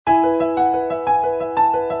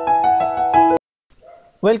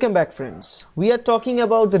Welcome back, friends. We are talking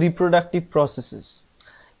about the reproductive processes.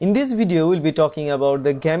 In this video, we'll be talking about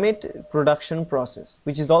the gamete production process,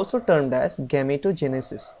 which is also termed as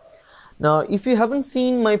gametogenesis. Now, if you haven't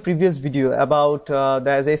seen my previous video about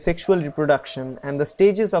the asexual reproduction and the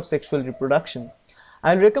stages of sexual reproduction,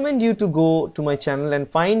 I'll recommend you to go to my channel and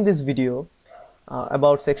find this video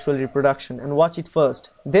about sexual reproduction and watch it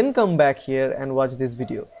first. Then come back here and watch this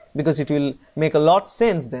video because it will make a lot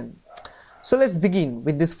sense then. So let's begin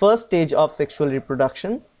with this first stage of sexual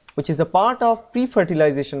reproduction, which is a part of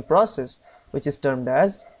pre-fertilization process, which is termed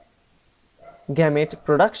as gamete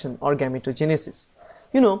production or gametogenesis.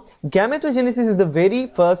 You know, gametogenesis is the very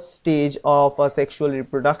first stage of sexual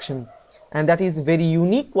reproduction, and that is very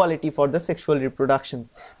unique quality for the sexual reproduction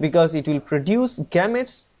because it will produce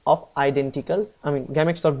gametes of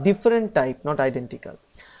gametes of different type, not identical,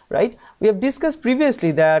 right? We have discussed previously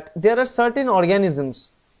that there are certain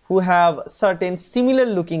organisms who have certain similar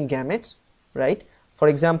looking gametes, right? For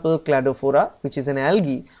example, cladophora, which is an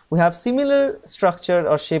algae, who have similar structure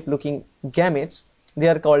or shape looking gametes. They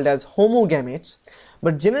are called as Homo Gametes.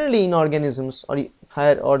 But generally in organisms or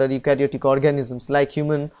higher order eukaryotic organisms like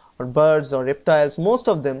human or birds or reptiles, most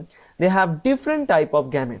of them, they have different type of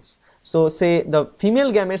gametes. So say the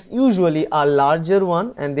female gametes usually are larger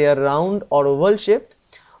one and they are round or oval shaped.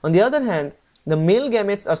 On the other hand, the male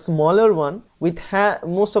gametes are smaller one with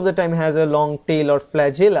most of the time has a long tail or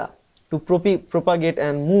flagella to propagate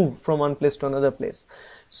and move from one place to another place.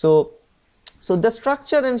 So the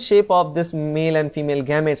structure and shape of this male and female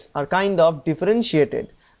gametes are kind of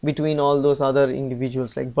differentiated between all those other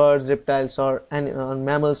individuals like birds, reptiles or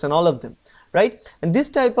mammals and all of them, right? And this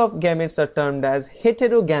type of gametes are termed as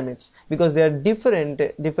heterogametes because they are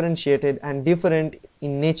differentiated and different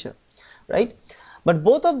in nature, right? But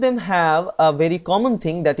both of them have a very common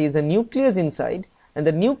thing, that is a nucleus inside, and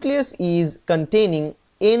the nucleus is containing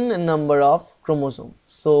n number of chromosomes.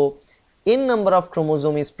 So n number of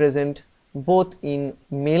chromosome is present both in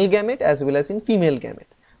male gamete as well as in female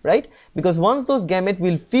gamete, right? Because once those gamete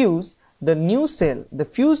will fuse, the new cell, the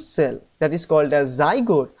fused cell that is called as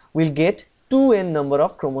zygote, will get 2n number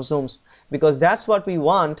of chromosomes, because that's what we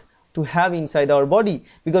want to have inside our body,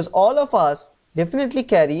 because all of us definitely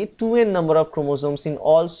carry 2n number of chromosomes in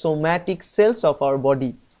all somatic cells of our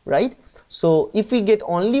body, right? So if we get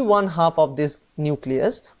only one half of this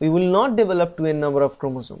nucleus, we will not develop 2n number of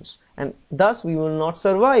chromosomes and thus we will not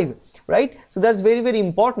survive, right? So that's very, very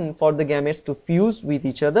important for the gametes to fuse with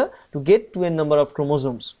each other to get 2n number of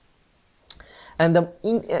chromosomes.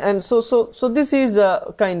 And so this is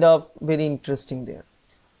kind of very interesting there.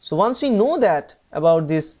 So once we know that about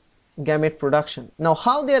this gamete production, now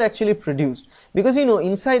how they are actually produced, because you know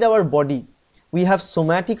inside our body we have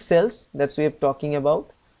somatic cells, that's what we are talking about,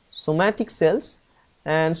 somatic cells,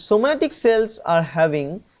 and somatic cells are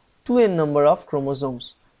having 2n number of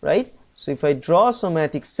chromosomes, right? So if I draw a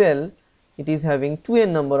somatic cell, it is having 2n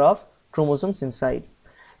number of chromosomes inside.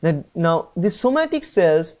 Now the somatic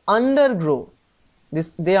cells undergo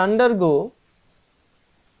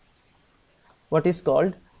what is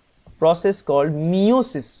called a process called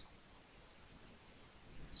meiosis.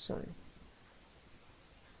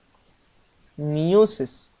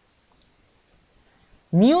 Meiosis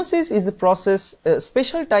is a process, a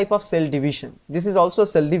special type of cell division. This is also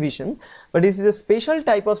cell division, but this is a special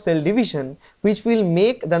type of cell division which will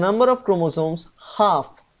make the number of chromosomes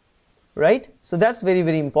half, right? So that's very,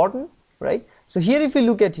 very important, right? So here if you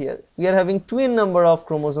look at here, we are having 2n number of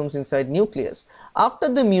chromosomes inside nucleus. After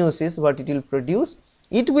the meiosis, what it will produce?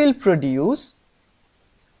 It will produce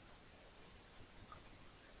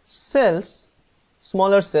cells,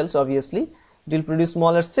 smaller cells obviously. It will produce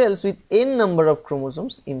smaller cells with n number of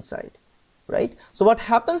chromosomes inside, right? So what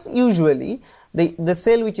happens usually, the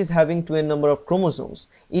cell which is having 2n number of chromosomes,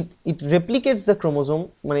 it replicates the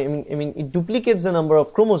chromosome, it duplicates the number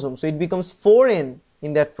of chromosomes, so it becomes 4n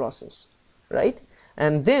in that process, right?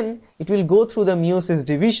 And then it will go through the meiosis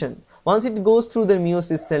division. Once it goes through the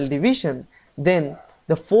meiosis cell division, then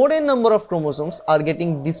the 4n number of chromosomes are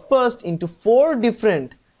getting dispersed into four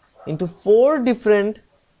different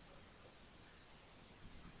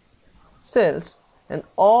cells, and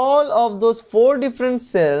all of those 4 different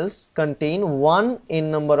cells contain 1n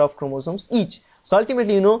number of chromosomes each. So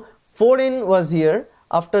ultimately, you know, 4n was here.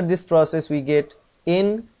 After this process we get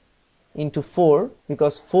n into 4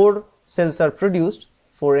 because 4 cells are produced,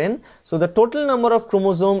 4n. So the total number of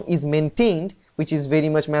chromosome is maintained, which is very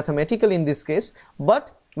much mathematical in this case,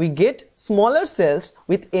 but we get smaller cells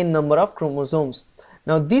with n number of chromosomes.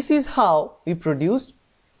 Now this is how we produce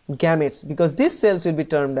gametes, because these cells will be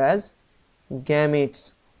termed as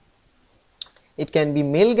gametes. It can be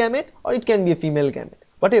male gamete or it can be a female gamete.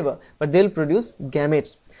 whatever, but they'll produce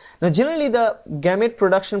gametes. Now generally the gamete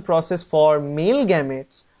production process for male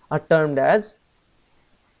gametes are termed as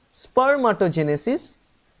spermatogenesis,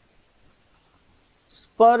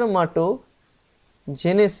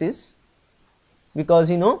 because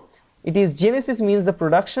it is genesis means the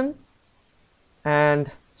production,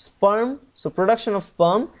 and sperm, so production of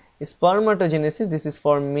sperm is spermatogenesis. This is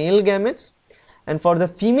for male gametes, and for the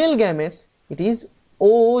female gametes it is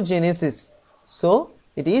oogenesis. So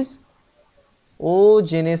it is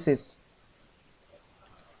oogenesis.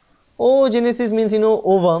 Oogenesis means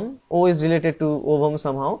ovum. O is related to ovum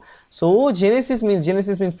somehow. So oogenesis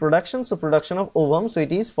means production. So production of ovum. So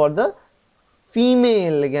it is for the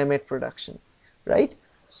female gamete production, right?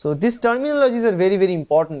 So these terminologies are very, very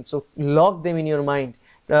important. So lock them in your mind.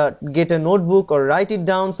 Get a notebook or write it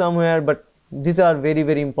down somewhere. But these are very,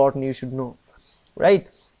 very important. You should know, right?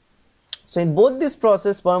 So in both this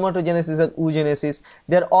process, spermatogenesis and oogenesis,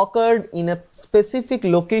 they are occurred in a specific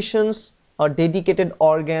locations or dedicated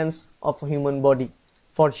organs of a human body.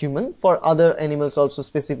 For other animals also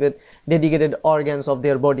specific dedicated organs of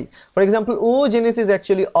their body. For example, oogenesis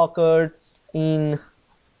actually occurred in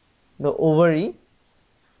the ovary.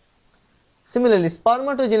 Similarly,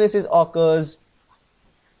 spermatogenesis occurs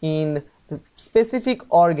in the specific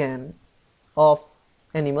organ of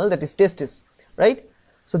animal, that is testis, right?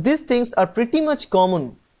 So these things are pretty much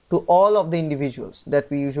common to all of the individuals that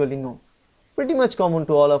we usually know. Pretty much common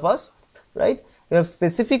to all of us, right? We have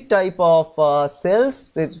specific type of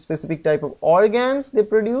cells, specific type of organs they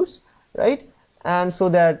produce, right? And so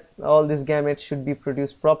that all these gametes should be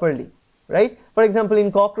produced properly, right? For example,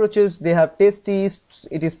 in cockroaches they have testes,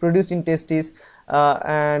 it is produced in testes,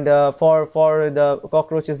 and for the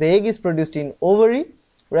cockroaches the egg is produced in ovary,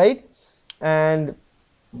 right? And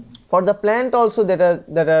for the plant also that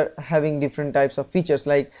are having different types of features,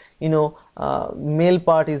 like male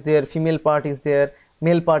part is there, female part is there,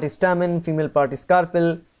 male part is stamen, female part is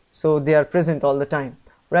carpel, so they are present all the time,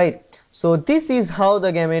 right? So this is how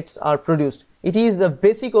the gametes are produced. It is the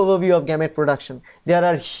basic overview of gamete production. There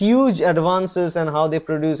are huge advances and how they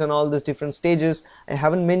produce and all these different stages I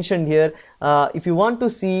haven't mentioned here. If you want to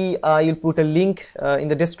see, you'll put a link in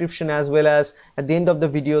the description as well as at the end of the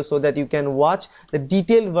video, so that you can watch the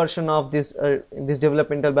detailed version of this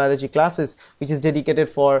developmental biology classes, which is dedicated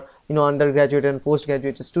for undergraduate and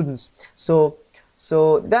postgraduate students.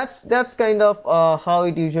 So that's kind of how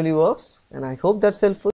it usually works, and I hope that's helpful.